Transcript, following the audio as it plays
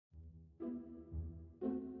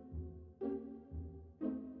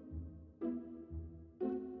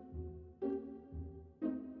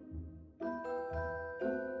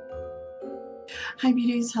Hi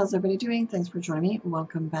beauties, how's everybody doing? Thanks for joining me.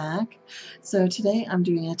 Welcome back. So today I'm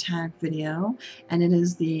doing a tag video and it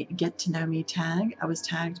is the Get to Know Me tag. I was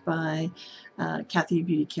tagged by Kathy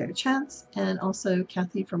Beauty Care Chats and also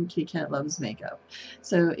Kathy from Kitty Cat Loves Makeup.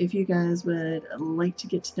 So if you guys would like to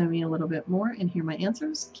get to know me a little bit more and hear my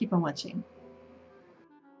answers, keep on watching.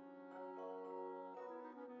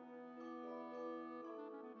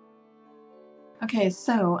 Okay,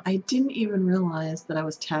 so I didn't even realize that I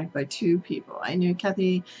was tagged by two people. I knew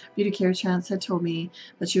Kathy Beauty Care Chats had told me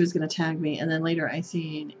that she was going to tag me, and then later I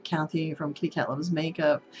seen Kathy from Kitty Cat Loves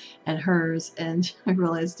Makeup and hers, and I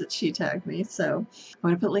realized that she tagged me. So I'm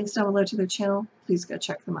going to put links down below to their channel. Please go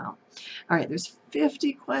check them out. All right, there's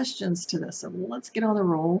 50 questions to this, so let's get on the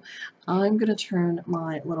roll. I'm going to turn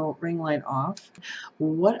my little ring light off.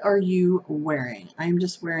 What are you wearing? I'm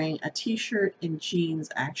just wearing a t-shirt and jeans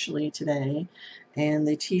actually today. And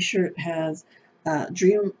the t-shirt has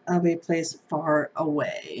Dream of a Place Far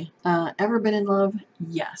Away. Ever been in love?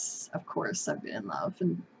 Yes, of course I've been in love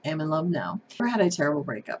and am in love now. Ever had a terrible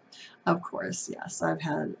breakup? Of course, yes. I've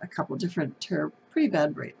had a couple different pretty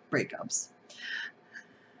bad breakups.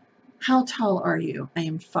 How tall are you? I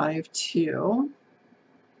am 5'2".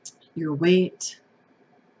 Your weight?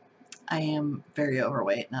 I am very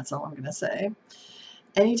overweight, and that's all I'm going to say.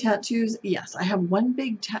 Any tattoos? Yes, I have one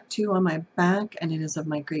big tattoo on my back, and it is of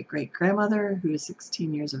my great-great-grandmother, who is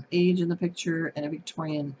 16 years of age in the picture, in a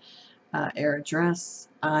Victorian era dress.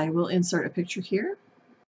 I will insert a picture here.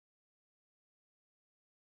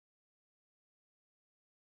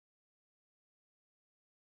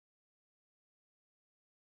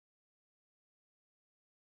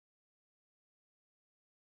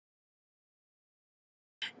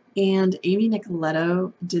 And Amy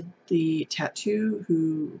Nicoletto did the tattoo,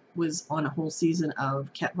 who was on a whole season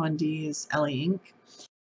of Kat Von D's Ellie Inc.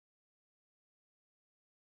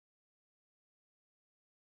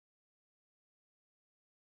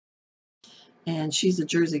 And she's a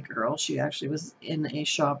Jersey girl. She actually was in a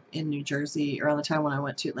shop in New Jersey around the time when I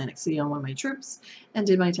went to Atlantic City on one of my trips and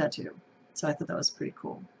did my tattoo. So I thought that was pretty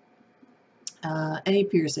cool. Any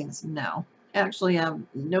piercings? No. Actually, I have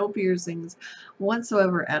no piercings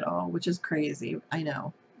whatsoever at all, which is crazy. I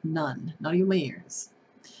know. None. Not even my ears.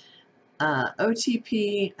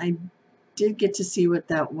 OTP, I did get to see what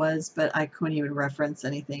that was, but I couldn't even reference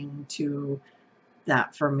anything to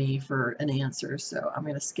that for me for an answer, so I'm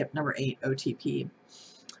going to skip number 8, OTP.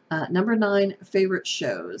 Number 9, favorite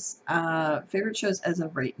shows. Favorite shows as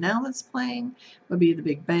of right now that's playing would be The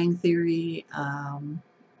Big Bang Theory,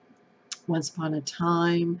 Once Upon a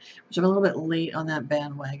Time, which I'm a little bit late on that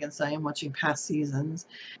bandwagon, so I am watching past seasons.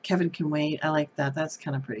 Kevin Can Wait, I like that. That's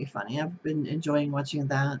kind of pretty funny. I've been enjoying watching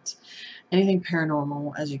that. Anything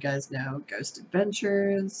paranormal, as you guys know, Ghost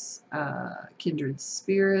Adventures, Kindred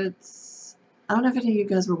Spirits. I don't know if any of you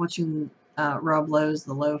guys were watching Rob Lowe's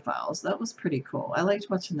The Lowe Files. That was pretty cool. I liked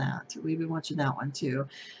watching that. We've been watching that one too.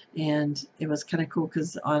 And it was kind of cool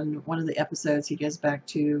because on one of the episodes, he goes back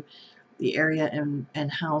to the area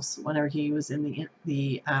and house whenever he was in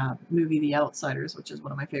the movie The Outsiders, which is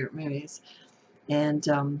one of my favorite movies. And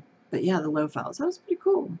but yeah, the Lowe Files, that was pretty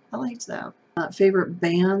cool. I liked that. Favorite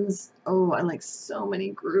bands? Oh, I like so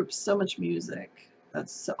many groups, so much music.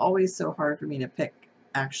 That's always so hard for me to pick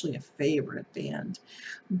actually a favorite band.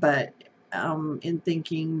 But in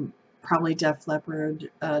thinking, probably Def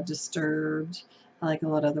Leppard, Disturbed. I like a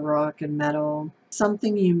lot of the rock and metal.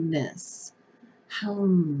 Something you miss.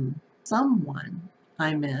 Someone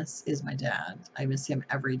I miss is my dad. I miss him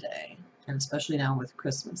every day, and especially now with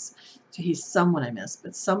Christmas. So he's someone I miss,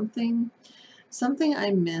 but something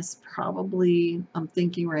I miss probably, I'm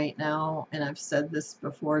thinking right now, and I've said this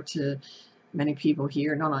before to many people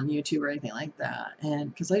here, not on YouTube or anything like that, and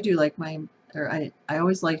because I do like I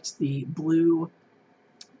always liked the blue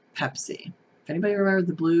Pepsi. If anybody remember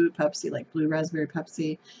the blue Pepsi, like blue raspberry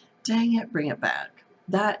Pepsi, dang it, bring it back.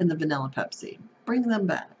 That and the vanilla Pepsi. Bring them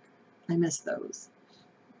back. I miss those.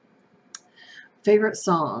 Favorite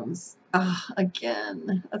songs.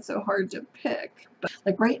 Again, that's so hard to pick. But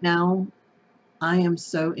like right now, I am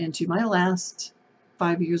so into my last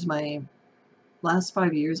 5 years. My last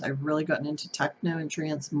 5 years, I've really gotten into techno and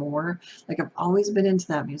trance more. Like I've always been into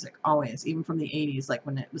that music, always, even from the 80s, like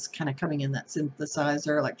when it was kind of coming in, that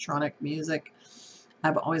synthesizer, electronic music.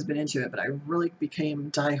 I've always been into it, but I really became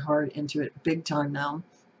die-hard into it big time now.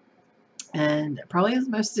 And probably as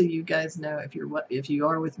most of you guys know, if you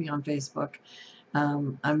are with me on Facebook,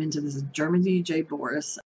 I'm into this German DJ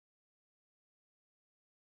Boris.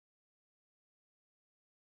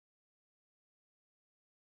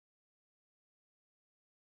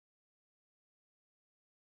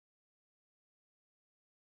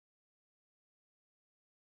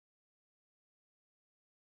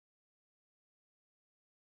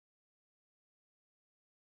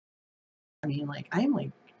 mean, like, I am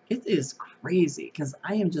like, it is crazy because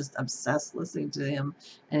I am just obsessed listening to him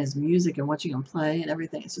and his music and watching him play and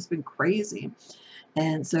everything. It's just been crazy.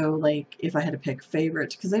 And so, like, if I had to pick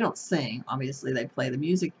favorite, because they don't sing, obviously they play the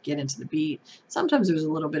music, get into the beat. Sometimes there's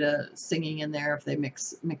a little bit of singing in there if they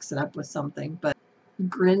mix it up with something. But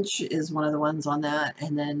Grinch is one of the ones on that,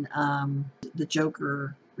 and then the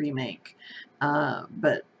Joker remake.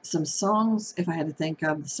 But some songs, if I had to think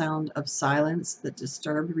of, The Sound of Silence, the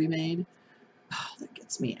Disturbed remade, oh, that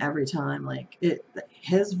gets me every time. Like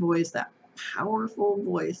his voice, that powerful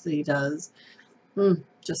voice that he does,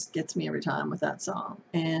 just gets me every time with that song.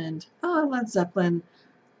 And Led Zeppelin,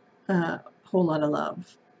 Whole Lotta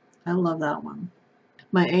Love. I love that one.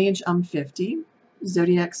 My age, I'm 50.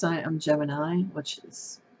 Zodiac sign, I'm Gemini, which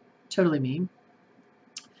is totally me.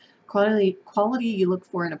 Quality you look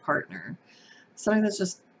for in a partner. Something that's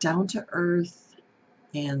just down to earth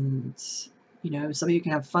and, somebody you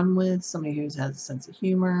can have fun with, somebody who has a sense of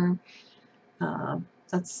humor.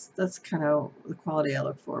 That's kind of the quality I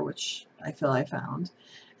look for, which I feel I found.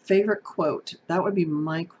 Favorite quote. That would be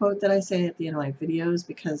my quote that I say at the end of my videos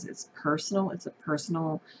because it's personal. It's a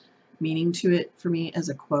personal meaning to it for me as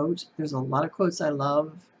a quote. There's a lot of quotes I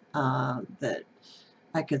love that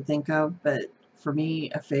I could think of, but for me,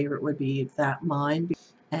 a favorite would be that mine.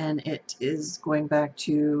 And it is going back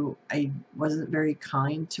to, I wasn't very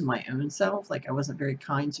kind to my own self. Like, I wasn't very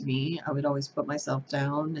kind to me. I would always put myself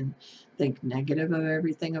down and think negative of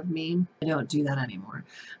everything of me. I don't do that anymore.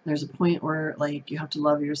 There's a point where, like, you have to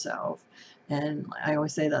love yourself. And I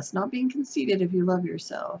always say that's not being conceited if you love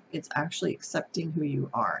yourself. It's actually accepting who you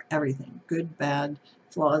are. Everything. Good, bad,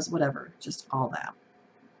 flaws, whatever. Just all that.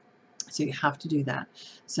 So you have to do that.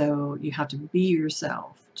 So you have to be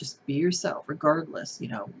yourself. Just be yourself, regardless,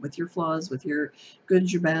 with your flaws, with your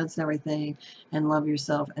goods, your bads, and everything, and love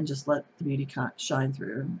yourself, and just let the beauty shine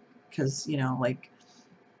through. Because, like,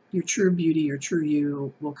 your true beauty, your true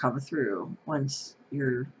you will come through once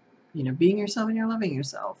you're, being yourself and you're loving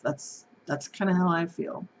yourself. That's kind of how I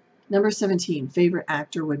feel. Number 17, favorite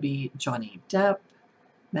actor would be Johnny Depp,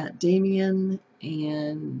 Matt Damon,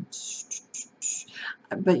 and...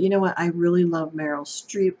 But you know what? I really love Meryl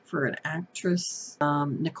Streep for an actress.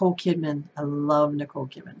 Nicole Kidman. I love Nicole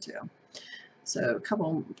Kidman too. So a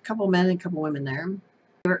couple men and a couple women there.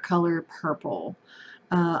 Favorite color, purple.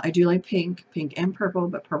 I do like pink and purple,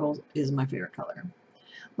 but purple is my favorite color.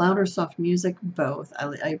 Loud or soft music, both.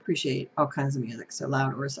 I appreciate all kinds of music, so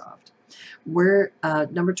loud or soft.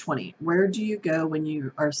 Number 20, where do you go when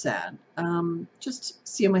you are sad? Just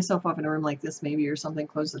see myself off in a room like this maybe or something,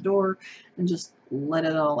 close the door and just let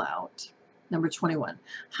it all out. Number 21,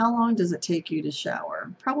 how long does it take you to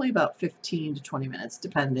shower? Probably about 15 to 20 minutes,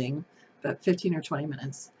 depending, but 15 or 20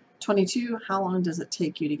 minutes. 22, how long does it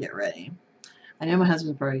take you to get ready? I know my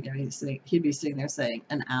husband's probably going to be he'd be sitting there saying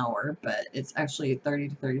an hour, but it's actually 30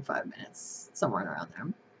 to 35 minutes, somewhere around there.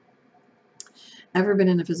 Ever been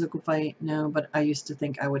in a physical fight? No, but I used to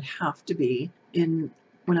think I would have to be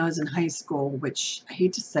when I was in high school, which I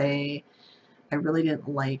hate to say, I really didn't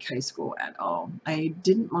like high school at all. I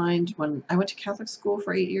didn't mind when I went to Catholic school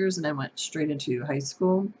for 8 years and I went straight into high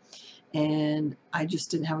school, and I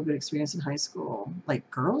just didn't have a good experience in high school. Like,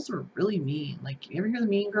 girls were really mean. Like, you ever hear the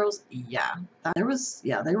Mean Girls? Yeah, they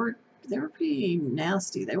were pretty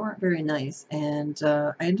nasty. They weren't very nice, and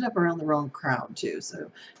I ended up around the wrong crowd too,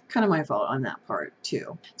 so kind of my fault on that part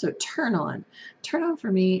too. So turn on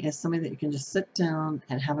for me is somebody that you can just sit down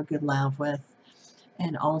and have a good laugh with,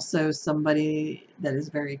 and also somebody that is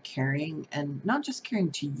very caring, and not just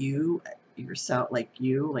caring to you yourself, like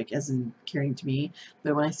as in caring to me,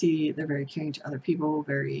 but when I see they're very caring to other people,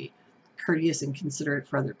 very courteous and considerate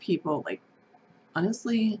for other people. Like,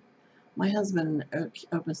 honestly, my husband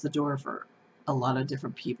opens the door for a lot of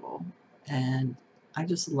different people, and I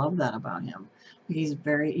just love that about him.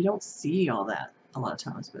 You don't see all that a lot of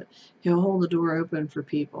times, but he'll hold the door open for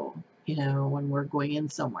people, when we're going in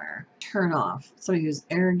somewhere. Turn off. Somebody who's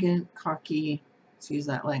arrogant, cocky, use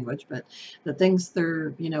that language, but the things they're,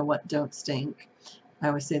 don't stink. I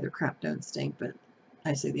always say their crap don't stink, but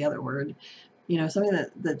I say the other word. Somebody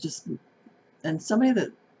somebody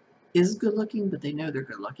that is good looking, but they know they're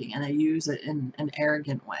good looking, and they use it in an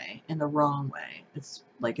arrogant way, in the wrong way. It's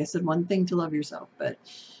like I said, one thing to love yourself, but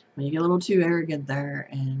when you get a little too arrogant there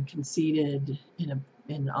and conceited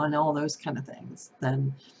on all those kind of things,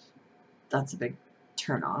 then that's a big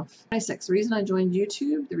turn off. 26. The reason I joined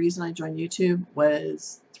YouTube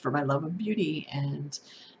was for my love of beauty, and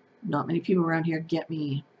not many people around here get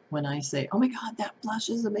me when I say, oh my God, that blush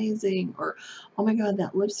is amazing, or oh my God,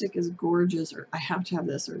 that lipstick is gorgeous, or I have to have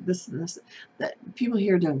this, or this and this, that people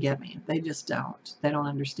here don't get me. They just don't. They don't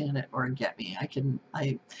understand it or get me.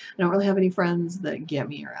 I don't really have any friends that get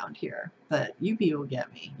me around here, but you people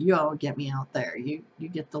get me. You all get me out there. You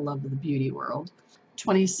get the love of the beauty world.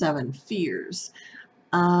 27, fears.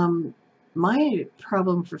 My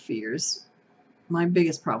problem for fears, my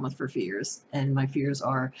biggest problem for fears, and my fears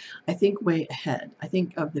are, I think way ahead. I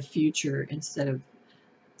think of the future instead of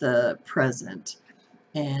the present.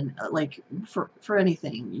 And like for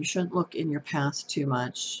anything, you shouldn't look in your past too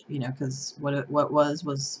much, you know, because what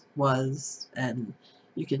was, and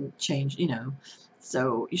you can change, you know.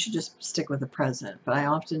 So you should just stick with the present. But I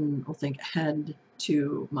often will think ahead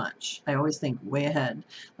too much. I always think way ahead.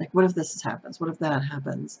 Like, what if this happens? What if that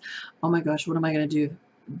happens? Oh my gosh, what am I going to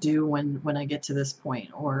do when I get to this point?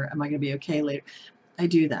 Or am I going to be okay later? I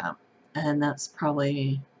do that, and that's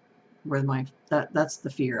probably where that's the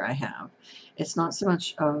fear I have. It's not so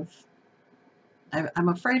much of I'm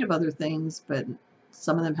afraid of other things, but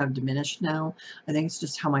some of them have diminished now. I think it's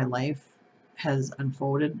just how my life has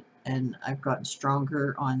unfolded, and I've gotten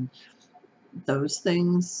stronger on those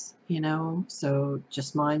things, you know. So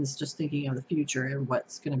just mine's just thinking of the future and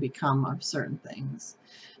what's going to become of certain things.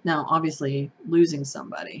 Now, obviously, losing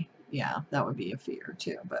somebody, yeah, that would be a fear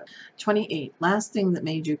too. But 28, last thing that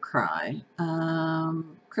made you cry.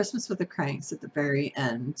 Christmas with the Cranks at the very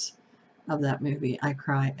end of that movie. I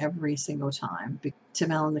cry every single time.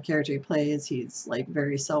 Tim Allen, the character he plays, he's like a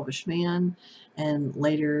very selfish man, and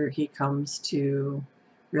later he comes to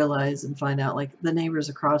realize and find out, like, the neighbors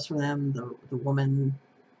across from them, the woman,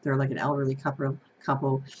 they're like an elderly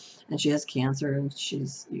couple, and she has cancer, and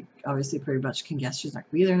you obviously pretty much can guess she's not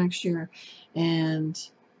gonna be there next year. And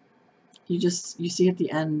you see at the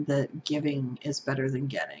end that giving is better than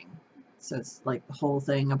getting. So it's like the whole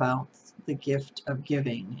thing about the gift of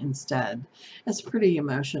giving instead. It's pretty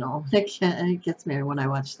emotional. It gets me when I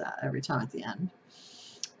watch that every time at the end.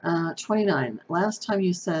 29. Last time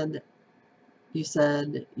you said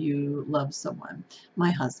you love someone.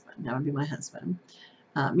 My husband. That would be my husband.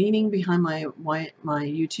 Meaning behind my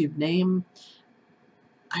YouTube name,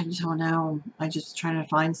 I don't know. I just trying to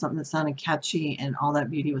find something that sounded catchy, and All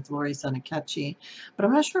That Beauty with Lori sounded catchy, but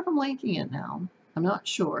I'm not sure if I'm liking it now. I'm not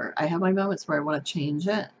sure. I have my moments where I want to change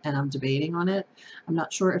it, and I'm debating on it. I'm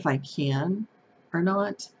not sure if I can or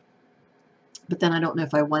not, but then I don't know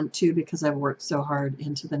if I want to, because I've worked so hard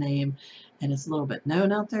into the name, and it's a little bit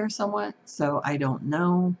known out there somewhat, so I don't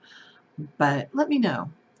know. But let me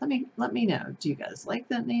know. Let me know. Do you guys like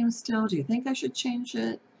that name still? Do you think I should change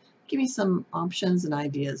it? Give me some options and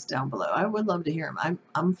ideas down below. I would love to hear them.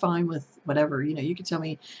 I'm fine with whatever. You know, you can tell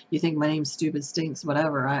me you think my name stupid, stinks,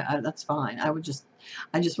 whatever. That's fine. I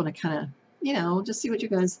just want to kind of, you know, just see what you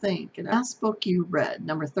guys think. And last book you read,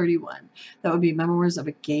 number 31. That would be Memoirs of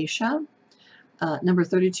a Geisha. Number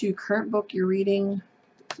 32, current book you're reading.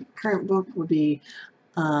 Current book would be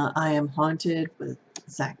I Am Haunted with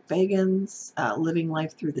Zach Bagans, Living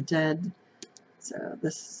Life Through the Dead. So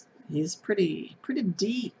he's pretty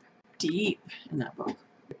deep in that book.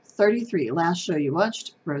 33, last show you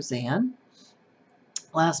watched, Roseanne.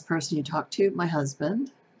 Last person you talked to, my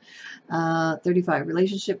husband. 35,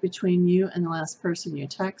 relationship between you and the last person you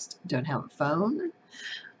text, don't have a phone.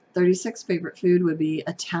 36, favorite food would be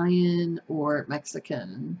Italian or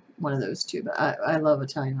Mexican, one of those two, but I love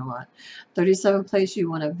Italian a lot. 37, place you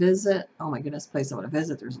want to visit. Oh my goodness, place I want to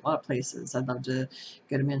visit. There's a lot of places. I'd love to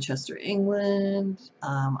go to Manchester, England,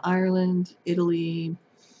 Ireland, Italy,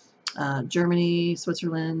 Germany,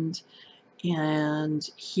 Switzerland, and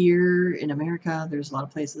here in America, there's a lot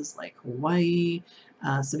of places like Hawaii,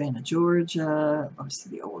 Savannah, Georgia,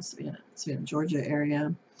 obviously the old Savannah, Georgia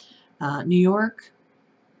area, New York.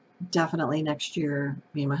 Definitely next year,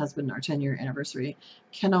 me and my husband, our 10-year anniversary.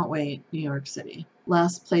 Cannot wait. New York City.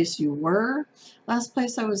 Last place you were? Last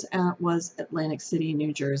place I was at was Atlantic City,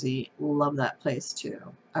 New Jersey. Love that place too.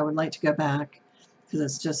 I would like to go back, because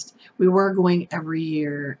it's just, we were going every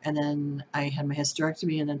year, and then I had my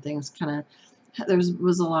hysterectomy, and then things kind of, there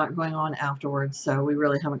was a lot going on afterwards, so we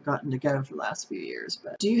really haven't gotten to go for the last few years.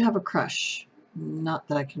 But do you have a crush? Not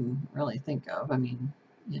that I can really think of. I mean,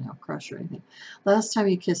 you know, crush or anything. Last time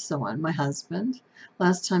you kissed someone, my husband.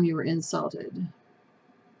 Last time you were insulted.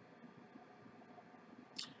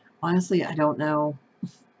 Honestly, I don't know.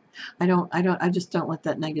 I just don't let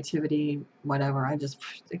that negativity, whatever.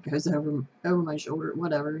 It goes over my shoulder,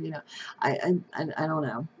 whatever, you know. I don't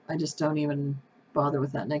know. I just don't even bother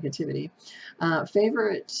with that negativity.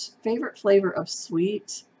 Favorite flavor of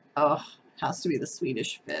sweet? Oh, has to be the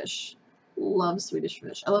Swedish fish. Love Swedish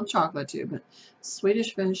Fish. I love chocolate too, but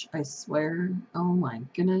Swedish Fish, I swear. Oh my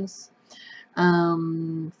goodness.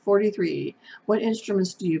 43. What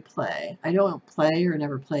instruments do you play? I don't play or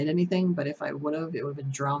never played anything, but if I would have, it would have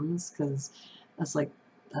been drums because that's like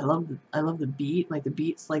I love the beat. Like the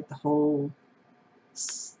beat's like the whole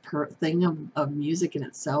thing of music in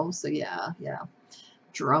itself. So yeah, yeah.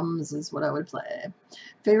 Drums is what I would play.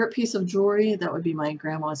 Favorite piece of jewelry? That would be my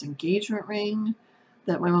grandma's engagement ring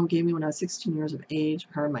that my mom gave me when I was 16 years of age,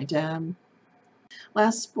 her and my dad.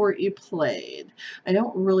 Last sport you played? I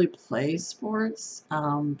don't really play sports.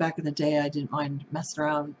 Back in the day, I didn't mind messing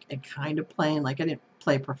around and kind of playing. Like I didn't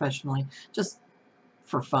play professionally, just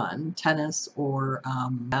for fun. Tennis or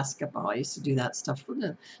basketball. I used to do that stuff.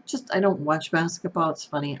 Just I don't watch basketball. It's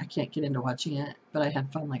funny. I can't get into watching it, but I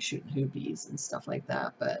had fun like shooting hoopies and stuff like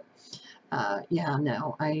that. But yeah,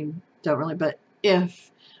 no, I don't really. But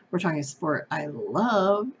if we're talking sport I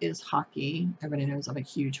love is hockey. Everybody knows I'm a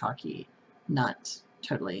huge hockey nut,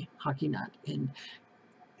 totally hockey nut. And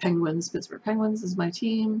Penguins, Pittsburgh Penguins is my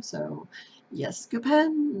team, so yes, go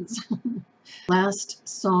Pens. Last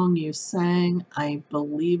song you sang, I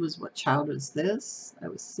believe, was What Child Is This? I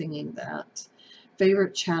was singing that.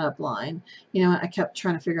 Favorite chat up line. You know, I kept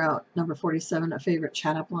trying to figure out number 47, a favorite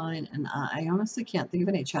chat up line, and I honestly can't think of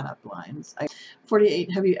any chat up lines.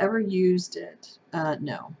 48, have you ever used it?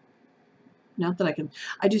 No. Not that I can.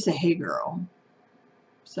 I do say, hey girl.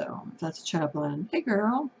 So if that's a chat up line, hey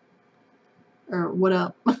girl. Or what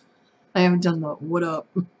up? I haven't done the what up.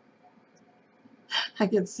 I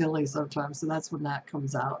get silly sometimes, so that's when that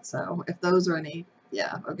comes out. So if those are any,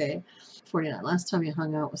 yeah, okay. 49. Last time you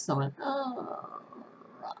hung out with someone.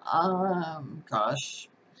 Oh, gosh.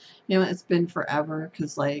 You know, it's been forever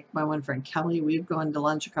because, like, my one friend Kelly, we've gone to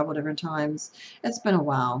lunch a couple different times. It's been a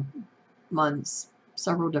while. Months.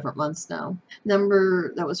 Several different months now.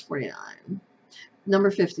 That was 49.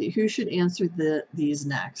 Number 50. Who should answer these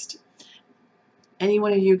next? Any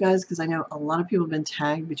one of you guys, because I know a lot of people have been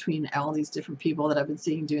tagged between all these different people that I've been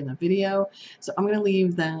seeing doing the video. So I'm going to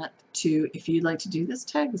leave that to, if you'd like to do this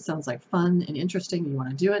tag, this sounds like fun and interesting, you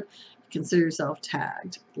want to do it, consider yourself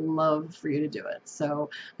tagged. Love for you to do it.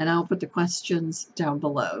 So, and I'll put the questions down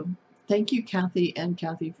below. Thank you, Kathy and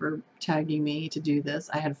Kathy, for tagging me to do this.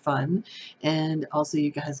 I had fun, and also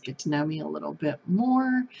you guys get to know me a little bit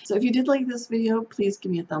more. So if you did like this video, please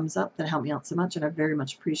give me a thumbs up. That helped me out so much, and I very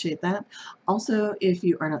much appreciate that. Also, if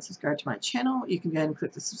you are not subscribed to my channel, you can go ahead and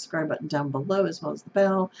click the subscribe button down below, as well as the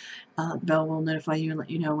bell. The bell will notify you and let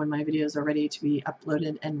you know when my videos are ready to be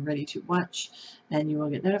uploaded and ready to watch, and you will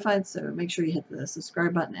get notified. So make sure you hit the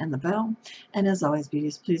subscribe button and the bell. And as always,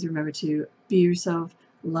 beauties, please remember to be yourself,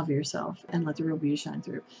 love yourself, and let the real beauty shine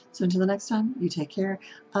through. So until the next time, you take care.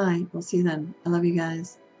 I will see you then. I love you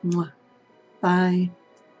guys. Mwah. Bye.